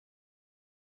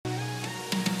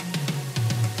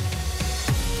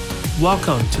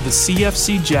Welcome to the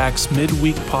CFC Jacks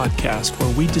Midweek Podcast, where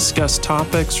we discuss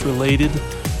topics related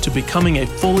to becoming a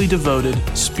fully devoted,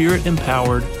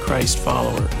 Spirit-empowered Christ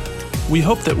follower. We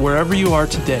hope that wherever you are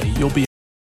today, you'll be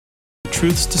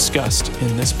truths discussed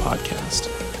in this podcast.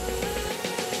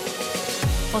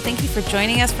 Well, thank you for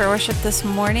joining us for worship this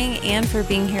morning and for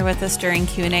being here with us during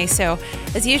Q&A. So,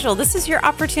 as usual, this is your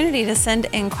opportunity to send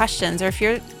in questions, or if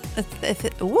you're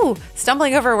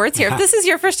stumbling over words here. If this is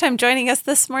your first time joining us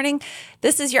this morning,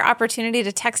 this is your opportunity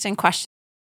to text in questions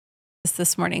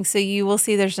this morning. So you will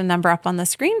see there's a number up on the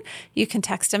screen. You can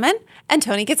text them in, and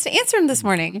Tony gets to answer them this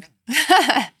morning.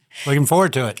 Looking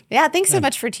forward to it. Yeah, thanks so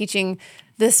much for teaching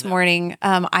this morning.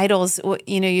 Idols,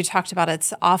 you talked about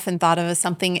it's often thought of as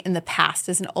something in the past,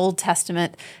 as an Old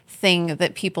Testament thing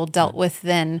that people dealt with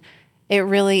then. It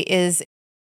really is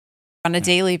on a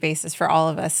daily basis for all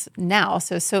of us now.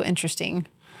 So interesting.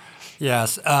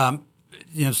 Yes. So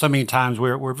many times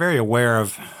we're very aware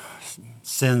of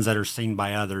sins that are seen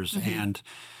by others. Mm-hmm. And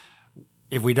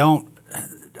if we don't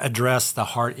address the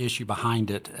heart issue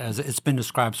behind it, as it's been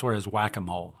described sort of as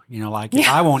whack-a-mole, if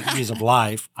I want ease of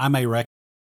life, I may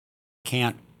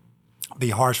can't be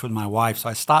harsh with my wife. So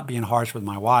I stop being harsh with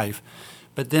my wife.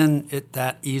 But then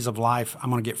that ease of life,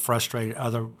 I'm going to get frustrated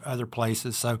other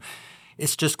places. So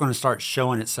it's just going to start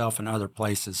showing itself in other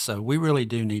places. So we really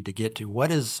do need to get to what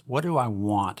do I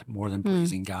want more than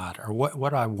pleasing God, or what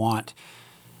do I want,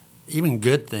 even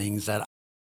good things that I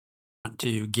want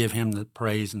to give Him the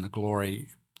praise and the glory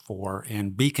for,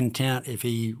 and be content if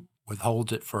He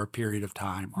withholds it for a period of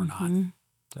time or not.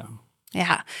 So.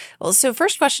 Yeah. Well, so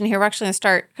first question here, we're actually going to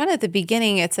start kind of at the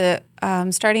beginning. It's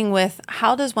starting with,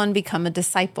 how does one become a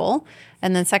disciple?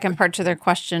 And then second part to their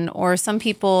question, or some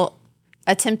people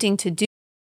attempting to do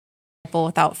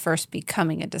without first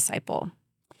becoming a disciple.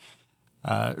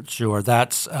 Sure.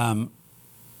 That's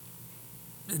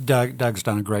Doug's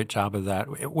done a great job of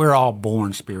that. We're all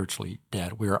born spiritually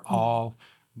dead. We're all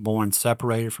born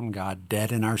separated from God,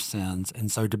 dead in our sins. And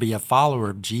so to be a follower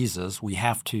of Jesus, we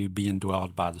have to be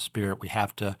indwelled by the Spirit. We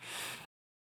have to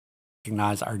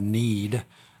recognize our need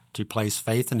to place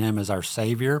faith in Him as our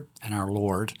Savior and our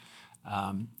Lord.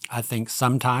 I think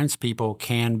sometimes people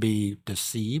can be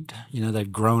deceived.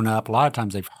 They've grown up. A lot of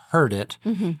times they've heard it,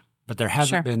 but there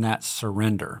hasn't been that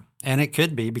surrender. And it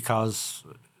could be because,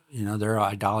 there are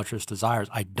idolatrous desires.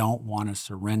 I don't want to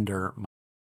surrender. I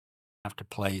have to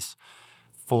place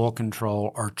full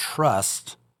control or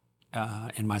trust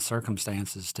in my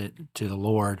circumstances to the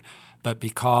Lord. But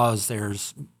because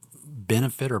there's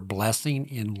benefit or blessing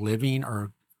in living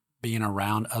or being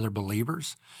around other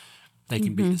believers, they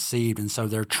can be deceived. And so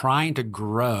they're trying to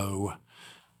grow,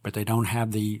 but they don't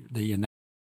have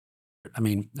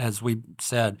as we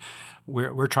said,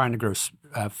 we're trying to grow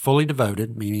fully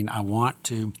devoted, meaning I want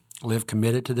to live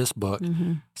committed to this book,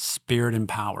 Spirit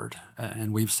empowered.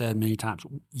 And we've said many times,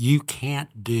 you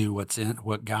can't do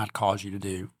what God calls you to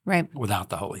do without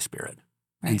the Holy Spirit.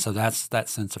 Right. And so that's that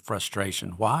sense of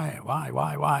frustration. Why?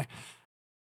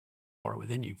 Or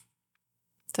within you.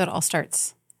 So it all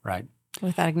starts. Right.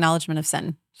 With that acknowledgement of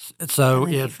sin. So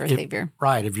if Savior.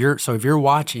 Right, if you're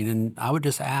watching, and I would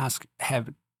just ask,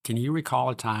 can you recall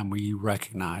a time where you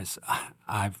recognize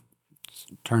I've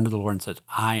turned to the Lord and said,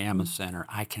 I am a sinner.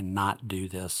 I cannot do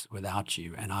this without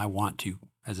you, and I want to,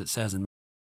 as it says in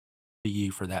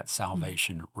you, for that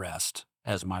salvation rest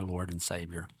as my Lord and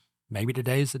Savior. Maybe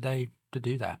today is the day to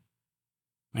do that.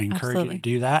 I encourage you to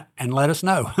do that and let us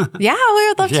know. Yeah, we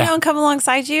would love to know and come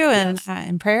alongside you and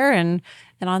in prayer and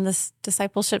on this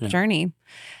discipleship journey.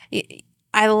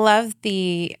 I love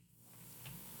the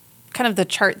kind of the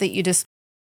chart that you just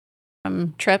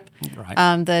from Tripp,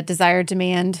 the desire,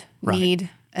 demand, need,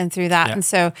 and through that. Yeah. And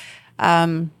so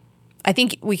I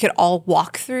think we could all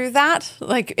walk through that,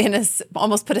 like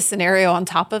almost put a scenario on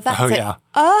top of that.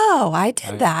 I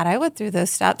did that. I went through those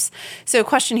steps. So a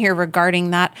question here regarding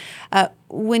that.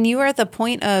 When you are at the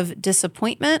point of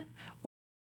disappointment,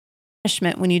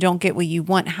 punishment, when you don't get what you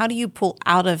want, how do you pull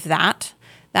out of that?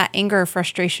 That anger or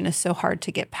frustration is so hard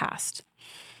to get past.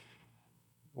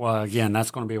 Well, again,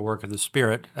 that's going to be a work of the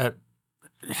Spirit. I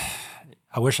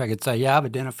wish I could say, I've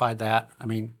identified that. I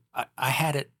mean, I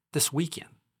had it this weekend.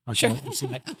 Okay.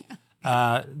 Sure.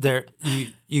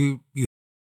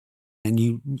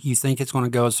 You think it's going to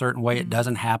go a certain way, it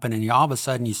doesn't happen, and all of a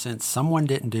sudden you sense someone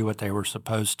didn't do what they were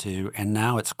supposed to, and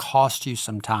now it's cost you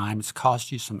some time, it's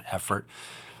cost you some effort,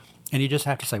 and you just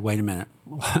have to say, wait a minute,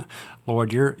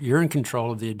 Lord, you're in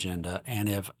control of the agenda,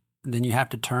 and then you have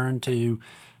to turn to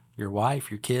your wife,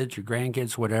 your kids, your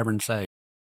grandkids, whatever, and say,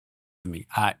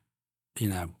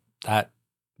 that,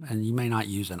 and you may not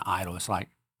use an idol. It's like,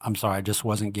 I'm sorry, I just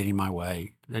wasn't getting my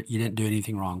way. You didn't do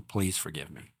anything wrong. Please forgive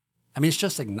me. I mean, it's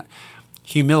just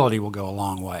humility will go a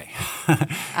long way. Just to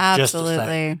say,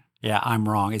 Absolutely. yeah, I'm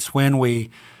wrong. It's when we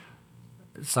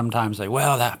sometimes say,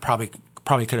 well, that probably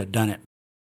could have done it.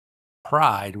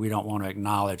 Pride, we don't want to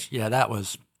acknowledge, yeah, that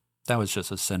was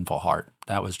just a sinful heart.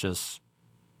 That was just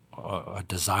a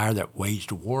desire that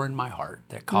waged war in my heart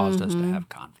that caused us to have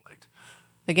conflict.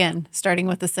 Again, starting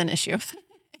with the sin issue.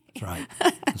 That's right.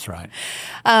 That's right.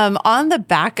 On the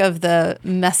back of the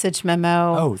message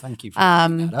memo, Oh, thank you for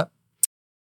bringing that up.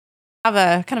 I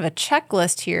have a kind of a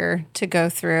checklist here to go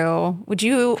through. Would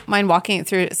you mind walking it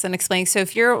through and explaining? So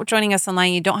if you're joining us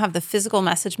online, you don't have the physical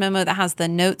message memo that has the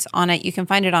notes on it. You can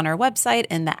find it on our website,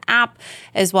 in the app,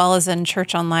 as well as in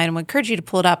Church Online. And we encourage you to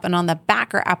pull it up. And on the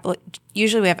back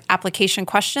usually we have application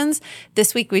questions.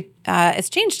 This week it's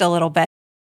changed a little bit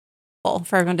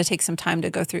for everyone to take some time to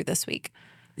go through this week.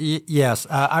 Yes,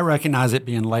 I recognize it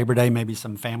being Labor Day. Maybe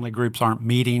some family groups aren't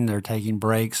meeting; they're taking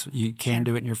breaks. You can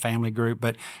do it in your family group,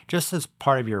 but just as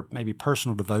part of your maybe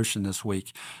personal devotion this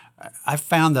week, I've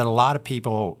found that a lot of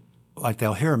people, like,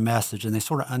 they'll hear a message and they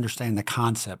sort of understand the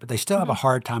concept, but they still have a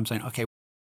hard time saying, "Okay,"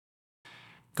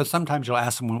 because sometimes you'll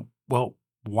ask someone, "Well,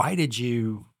 why did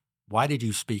you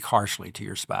speak harshly to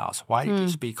your spouse? Why did you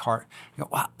speak hard?" You go,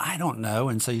 "Well, I don't know."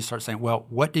 And so you start saying, "Well,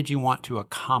 what did you want to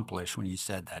accomplish when you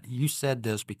said that?" "You said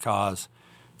this because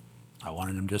I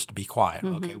wanted them just to be quiet."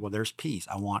 "Okay, well, there's peace.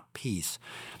 I want peace."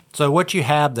 So what you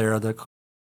have there,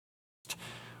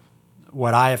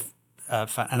 what I have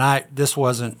found, and this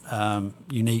wasn't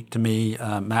unique to me.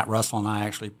 Matt Russell and I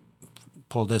actually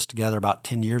pulled this together about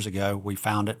 10 years ago. We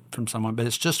found it from someone, but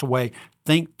it's just a way,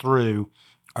 think through,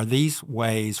 are these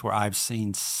ways where I've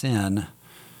seen sin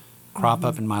crop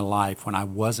up in my life when I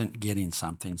wasn't getting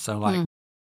something? So like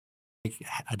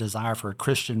a desire for a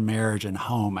Christian marriage and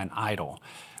home, an idol.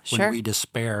 Sure. When we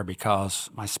despair because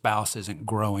my spouse isn't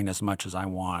growing as much as I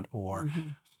want, or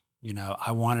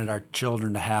I wanted our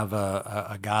children to have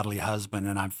a godly husband,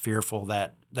 and I'm fearful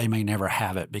that they may never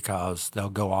have it because they'll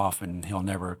go off and he'll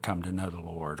never come to know the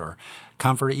Lord. Or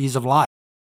comfort, ease of life.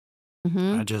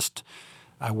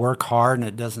 I work hard, and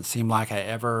it doesn't seem like I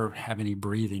ever have any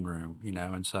breathing room,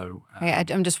 and so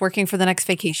I'm just working for the next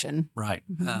vacation. right,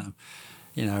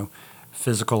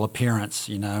 physical appearance.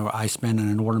 I spend an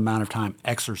inordinate amount of time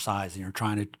exercising or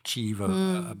trying to achieve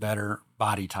a better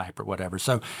body type or whatever.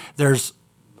 So there's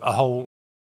a whole,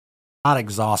 not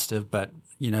exhaustive, but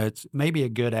it's maybe a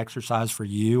good exercise for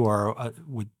you, or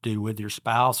would do with your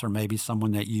spouse, or maybe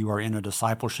someone that you are in a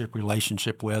discipleship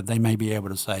relationship with. They may be able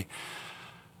to say,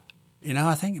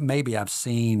 I think maybe I've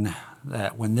seen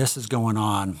that when this is going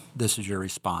on, this is your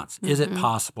response. Is it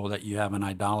possible that you have an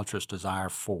idolatrous desire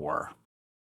for?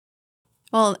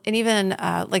 Well, and even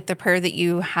like the prayer that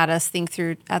you had us think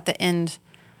through at the end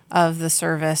of the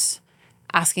service,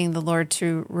 asking the Lord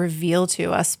to reveal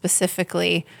to us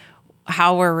specifically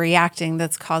how we're reacting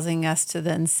that's causing us to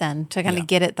then sin, to kind of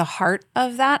get at the heart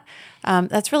of that.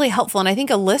 That's really helpful. And I think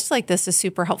a list like this is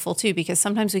super helpful too, because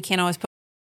sometimes we can't always put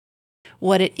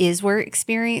what it is we're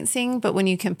experiencing, but when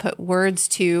you can put words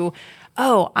to,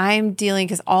 oh, I'm dealing,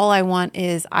 because all I want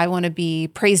to be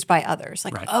praised by others.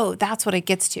 Like, oh, that's what it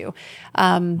gets to.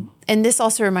 And this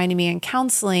also reminded me in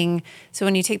counseling. So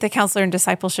when you take the counselor and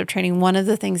discipleship training, one of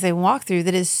the things they walk through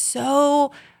that is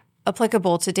so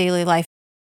applicable to daily life,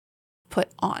 put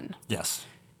on. Yes.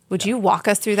 Would you walk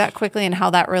us through that quickly and how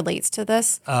that relates to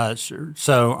this? Sure.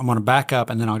 So I'm going to back up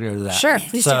and then I'll go to that. Sure,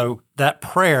 please do. That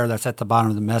prayer that's at the bottom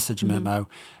of the message memo,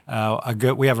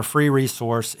 we have a free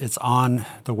resource. It's on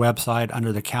the website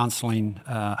under the Counseling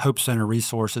Hope Center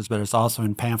resources, but it's also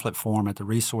in pamphlet form at the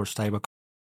resource table,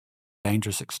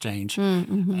 Dangerous Exchange.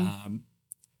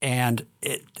 And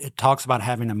it talks about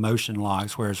having emotion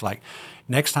logs, where it's like,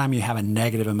 next time you have a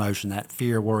negative emotion, that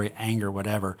fear, worry, anger,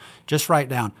 whatever, just write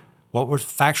down, what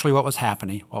was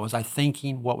happening? What was I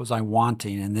thinking? What was I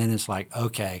wanting? And then it's like,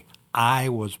 okay, I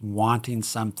was wanting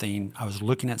something. I was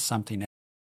looking at something,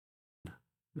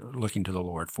 looking to the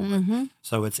Lord for it.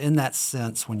 So it's in that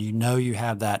sense, when you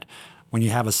have that, when you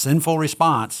have a sinful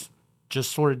response,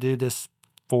 just sort of do this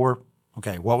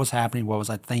okay, what was happening? What was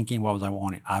I thinking? What was I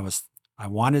wanting? I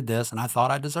wanted this, and I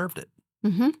thought I deserved it.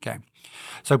 Okay.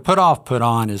 So put off, put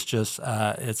on is just,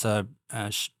 it's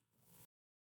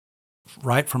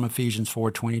right from Ephesians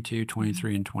 4, 22,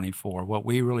 23, and 24. What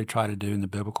we really try to do in the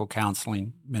biblical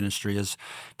counseling ministry is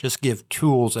just give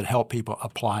tools that help people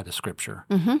apply the Scripture.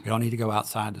 We don't need to go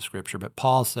outside the Scripture. But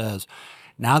Paul says,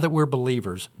 now that we're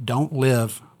believers, don't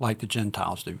live like the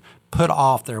Gentiles do. Put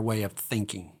off their way of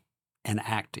thinking and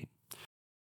acting.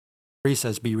 He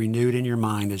says, be renewed in your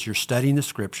mind as you're studying the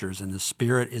Scriptures and the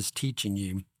Spirit is teaching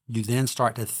you you then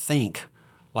start to think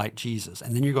like Jesus.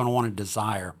 And then you're going to want to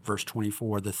desire, verse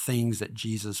 24, the things that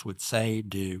Jesus would say,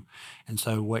 do. And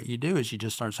so what you do is you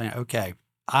just start saying, okay,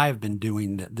 I've been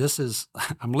doing that.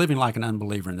 I'm living like an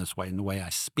unbeliever in this way, in the way I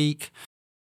speak,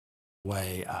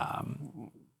 in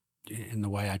the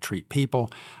way I treat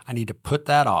people. I need to put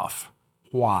that off.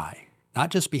 Why?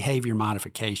 Not just behavior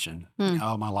modification.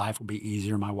 Oh, my life will be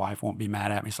easier. My wife won't be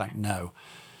mad at me. It's like, no.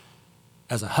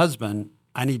 As a husband,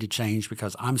 I need to change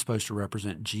because I'm supposed to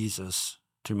represent Jesus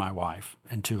to my wife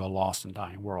and to a lost and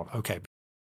dying world. Okay.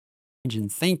 In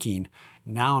thinking,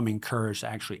 now I'm encouraged to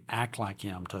actually act like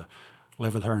him, to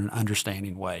live with her in an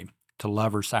understanding way, to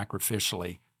love her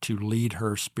sacrificially, to lead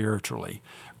her spiritually,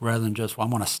 rather than just, well,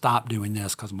 I'm going to stop doing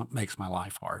this because it makes my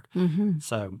life hard.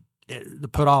 So the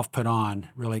put off, put on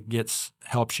really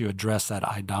helps you address that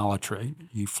idolatry.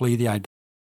 You flee the idolatry,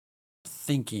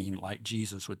 thinking like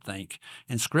Jesus would think.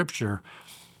 In Scripture,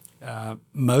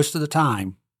 most of the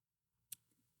time,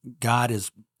 God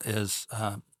is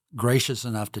gracious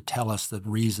enough to tell us the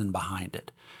reason behind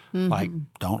it. Like,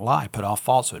 don't lie, put off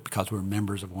falsehood because we're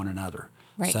members of one another.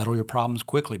 Right. Settle your problems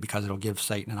quickly because it'll give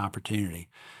Satan an opportunity.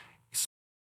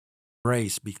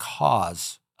 Grace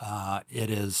because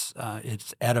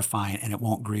it's edifying and it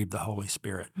won't grieve the Holy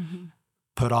Spirit.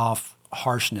 Put off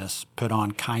harshness, put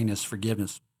on kindness,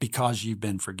 forgiveness because you've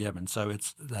been forgiven. So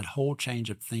it's that whole change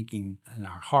of thinking in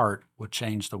our heart will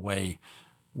change the way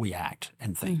we act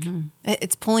and think.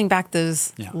 It's pulling back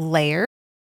those layers.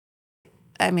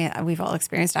 I mean, I've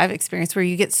experienced where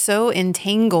you get so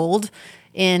entangled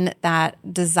in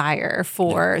that desire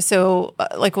for, so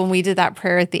like when we did that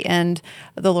prayer at the end,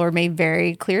 the Lord made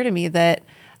very clear to me that,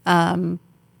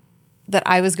 that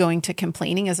I was going to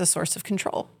complaining as a source of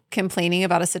control, complaining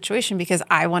about a situation because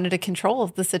I wanted to control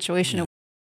the situation.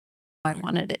 I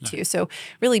wanted it to. So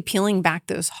really peeling back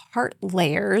those heart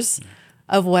layers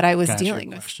of what I was dealing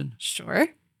with. Sure.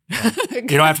 You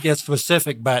don't have to get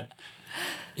specific, but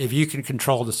if you can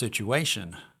control the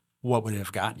situation, what would it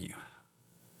have gotten you?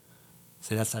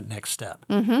 See, that's that next step.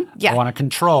 Yeah. I want to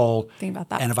control. Think about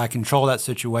that. And if I control that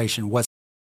situation, what's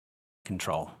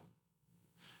control?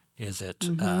 Is it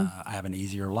I have an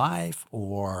easier life,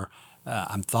 or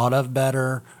I'm thought of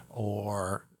better,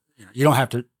 or you don't have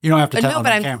to tell No,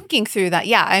 but I'm camera. thinking through that.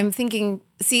 Yeah, I'm thinking.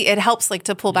 See, it helps like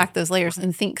to pull back those layers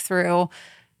and think through,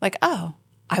 like, oh,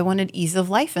 I wanted ease of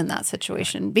life in that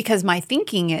situation because my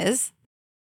thinking is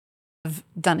I've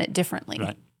done it differently.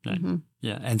 Right.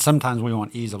 Yeah. And sometimes we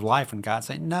want ease of life, and God's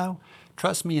saying, no,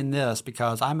 trust me in this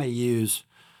because I may use,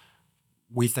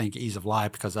 we think ease of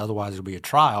life because otherwise it'll be a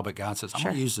trial, but God says, I'm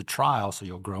going to use the trial so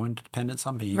you'll grow in dependence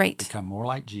on me, become more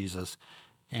like Jesus.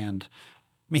 And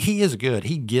I mean, he is good.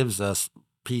 He gives us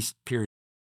peace, period.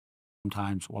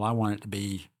 Sometimes, well, I want it to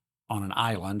be on an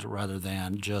island rather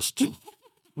than just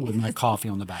with my coffee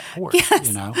on the back porch,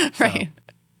 Right.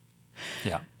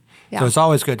 So, so it's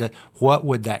always good to, what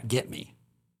would that get me?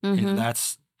 And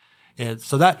that's it.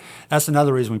 So that's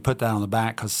another reason we put that on the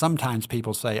back, because sometimes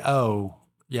people say, oh,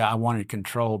 yeah, I wanted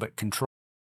control, but control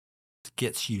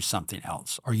gets you something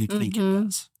else, or you think it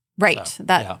does. Right. So,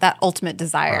 that ultimate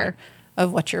desire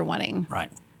of what you're wanting.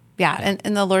 Right. Yeah.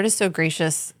 And the Lord is so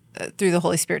gracious through the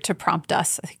Holy Spirit to prompt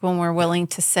us. I think when we're willing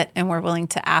to sit and we're willing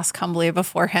to ask humbly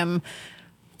before him,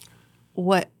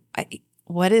 what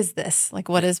is this? Like,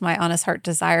 what is my honest heart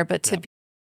desire? But to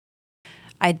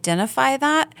identify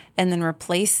that and then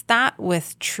replace that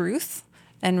with truth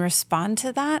and respond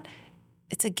to that,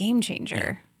 it's a game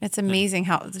changer. It's amazing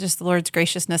how just the Lord's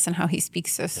graciousness and how he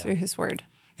speaks to us through his word.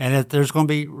 And there's going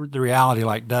to be the reality,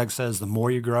 like Doug says, the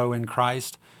more you grow in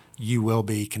Christ, you will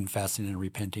be confessing and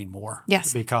repenting more.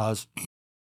 Yes. Because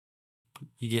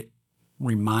you get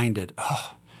reminded,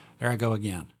 oh, there I go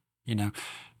again,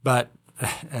 But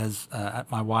as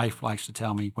my wife likes to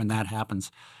tell me, when that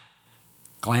happens,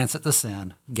 glance at the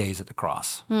sin, gaze at the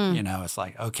cross. It's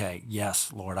like, okay,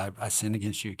 yes, Lord, I sinned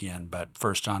against you again, but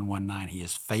 1 John 1:9, he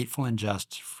is faithful and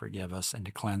just to forgive us and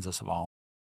to cleanse us of all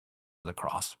the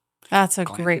cross. That's a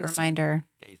great reminder,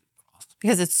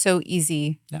 because it's so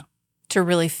easy to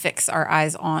really fix our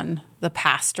eyes on the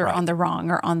past or on the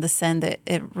wrong or on the sin, that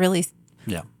it really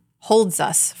holds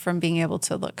us from being able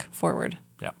to look forward.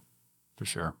 Yeah, for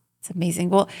sure. It's amazing.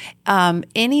 Well,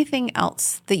 anything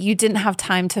else that you didn't have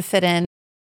time to fit in,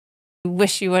 you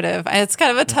wish you would have? It's kind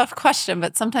of a tough question,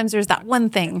 but sometimes there's that one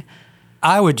thing.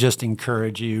 I would just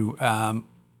encourage you,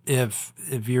 if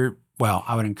you're,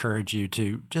 I would encourage you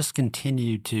to just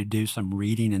continue to do some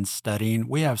reading and studying.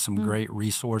 We have some great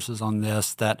resources on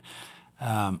this that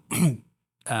in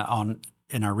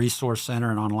our resource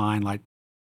center and online, like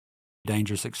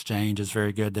Dangerous Exchange is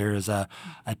very good. There is a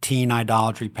teen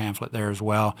idolatry pamphlet there as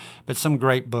well. But some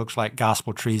great books like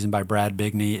Gospel Treason by Brad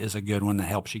Bigney is a good one that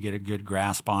helps you get a good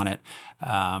grasp on it.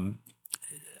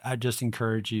 I just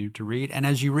encourage you to read. And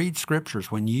as you read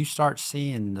scriptures, when you start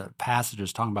seeing the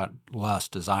passages talking about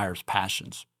lust, desires,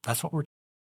 passions, that's what we're,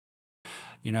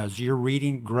 as you're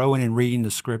reading, growing and reading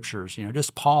the scriptures,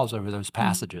 just pause over those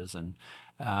passages and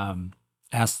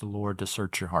ask the Lord to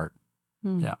search your heart.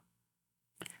 Yeah.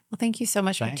 Well, thank you so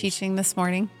much for teaching this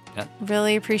morning. Yeah.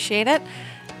 Really appreciate it.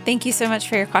 Thank you so much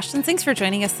for your questions. Thanks for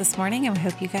joining us this morning, and we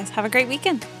hope you guys have a great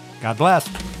weekend. God bless.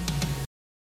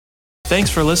 Thanks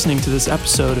for listening to this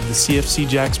episode of the CFC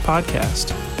Jacks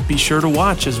podcast. Be sure to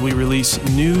watch as we release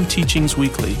new teachings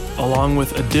weekly, along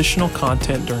with additional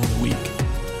content during the week.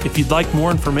 If you'd like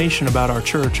more information about our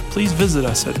church, please visit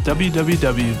us at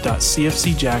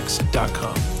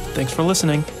www.cfcjacks.com. Thanks for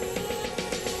listening.